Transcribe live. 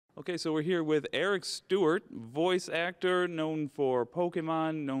Okay, so we're here with Eric Stuart, voice actor known for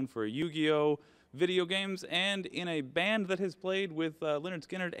Pokemon, known for Yu-Gi-Oh! Video games, and in a band that has played with Lynyrd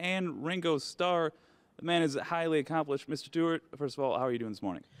Skynyrd and Ringo Starr. The man is highly accomplished. Mr. Stuart, first of all, how are you doing this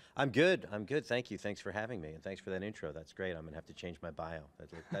morning? I'm good. I'm good. Thank you. Thanks for having me, and thanks for that intro. That's great. I'm going to have to change my bio.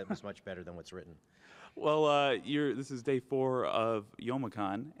 That was much better than what's written. Well, this is day 4 of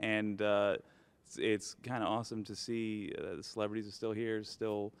Youmacon, and it's kind of awesome to see the celebrities are still here,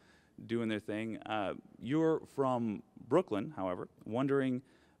 still doing their thing. You're from Brooklyn, however. Wondering,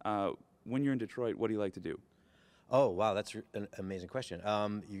 when you're in Detroit, what do you like to do? Oh, wow. That's an amazing question.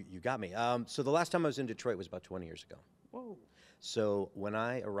 You got me. So the last time I was in Detroit was about 20 years ago. Whoa. So when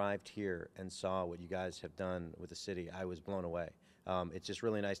I arrived here and saw what you guys have done with the city, I was blown away. It's just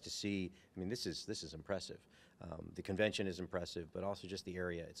really nice to see. I mean, this is impressive. The convention is impressive, but also just the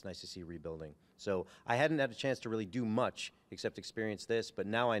area. It's nice to see rebuilding. So I hadn't had a chance to really do much except experience this, but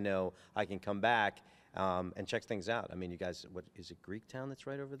now I know I can come back and check things out. I mean, you guys, what is it, Greektown that's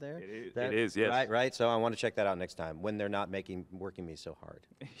right over there? It is, yes. Right. So I want to check that out next time when they're not working me so hard.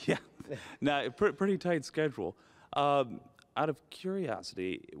 Yeah, no, pretty tight schedule. Out of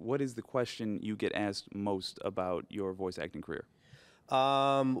curiosity, what is the question you get asked most about your voice acting career?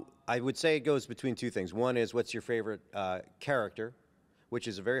 I would say it goes between two things. One is, what's your favorite character, which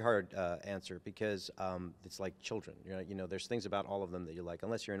is a very hard answer because it's like children. You know, there's things about all of them that you like,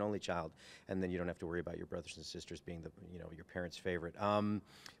 unless you're an only child, and then you don't have to worry about your brothers and sisters being your parents' favorite.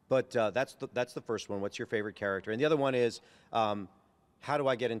 But that's the first one. What's your favorite character? And the other one is, how do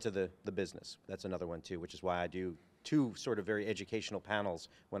I get into the business? That's another one too, which is why I do 2 sort of very educational panels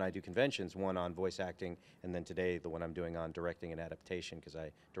when I do conventions, one on voice acting, and then today the one I'm doing on directing and adaptation, because I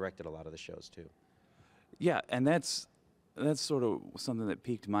directed a lot of the shows too. Yeah, and that's sort of something that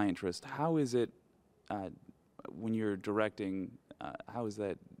piqued my interest. How is it when you're directing, how is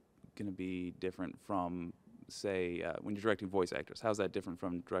that going to be different from, say, when you're directing voice actors? How is that different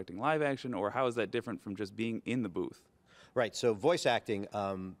from directing live action, or how is that different from just being in the booth? Right, so voice acting,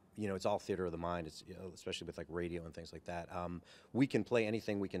 it's all theater of the mind, it's, especially with like radio and things like that. We can play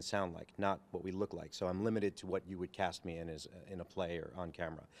anything we can sound like, not what we look like. So I'm limited to what you would cast me in as in a play or on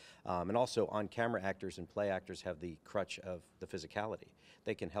camera. And also on-camera actors and play actors have the crutch of the physicality.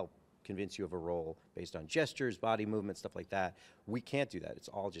 They can help convince you of a role based on gestures, body movement, stuff like that. We can't do that. It's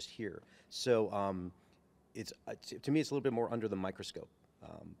all just here. So to me, it's a little bit more under the microscope,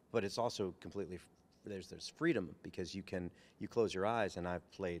 but it's also completely. There's freedom because you close your eyes, and I've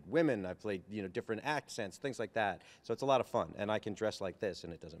played women, I've played different accents, things like that. So it's a lot of fun, and I can dress like this,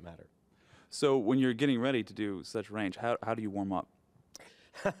 and it doesn't matter. So when you're getting ready to do such range, how do you warm up?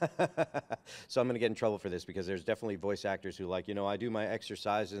 So I'm going to get in trouble for this because there's definitely voice actors who I do my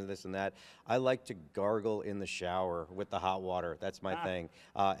exercises and this and that. I like to gargle in the shower with the hot water. That's my thing.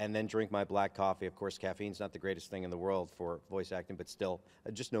 And then drink my black coffee. Of course, caffeine's not the greatest thing in the world for voice acting, but still,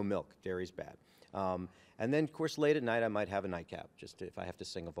 just no milk. Dairy's bad. And then, of course, late at night, I might have a nightcap, if I have to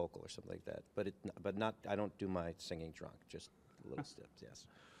sing a vocal or something like that. But not. I don't do my singing drunk. Just little steps. Yes.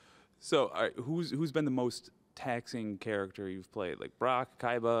 So, who's been the most taxing character you've played? Like Brock,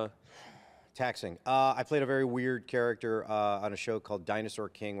 Kaiba? Taxing. I played a very weird character on a show called Dinosaur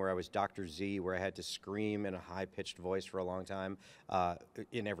King, where I was Dr. Z, where I had to scream in a high-pitched voice for a long time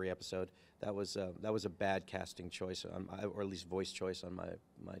in every episode. That was a bad casting choice, or at least voice choice on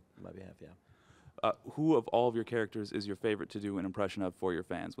my behalf. Yeah. Who of all of your characters is your favorite to do an impression of for your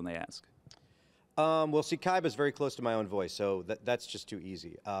fans when they ask? Well, see, Kaiba is very close to my own voice, so that's just too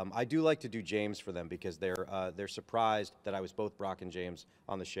easy. I do like to do James for them because they're surprised that I was both Brock and James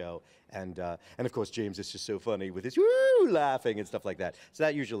on the show, and of course James is just so funny with his woo laughing and stuff like that. So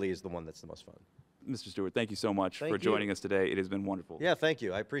that usually is the one that's the most fun. Mr. Stewart, thank you so much for joining us today. It has been wonderful. Yeah, thank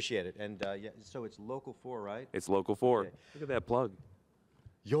you. I appreciate it. And yeah, so it's Local 4, right? It's Local 4. Okay. Look at that plug.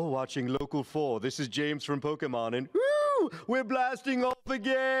 You're watching Local 4. This is James from Pokemon, and woo, we're blasting off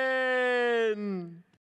again!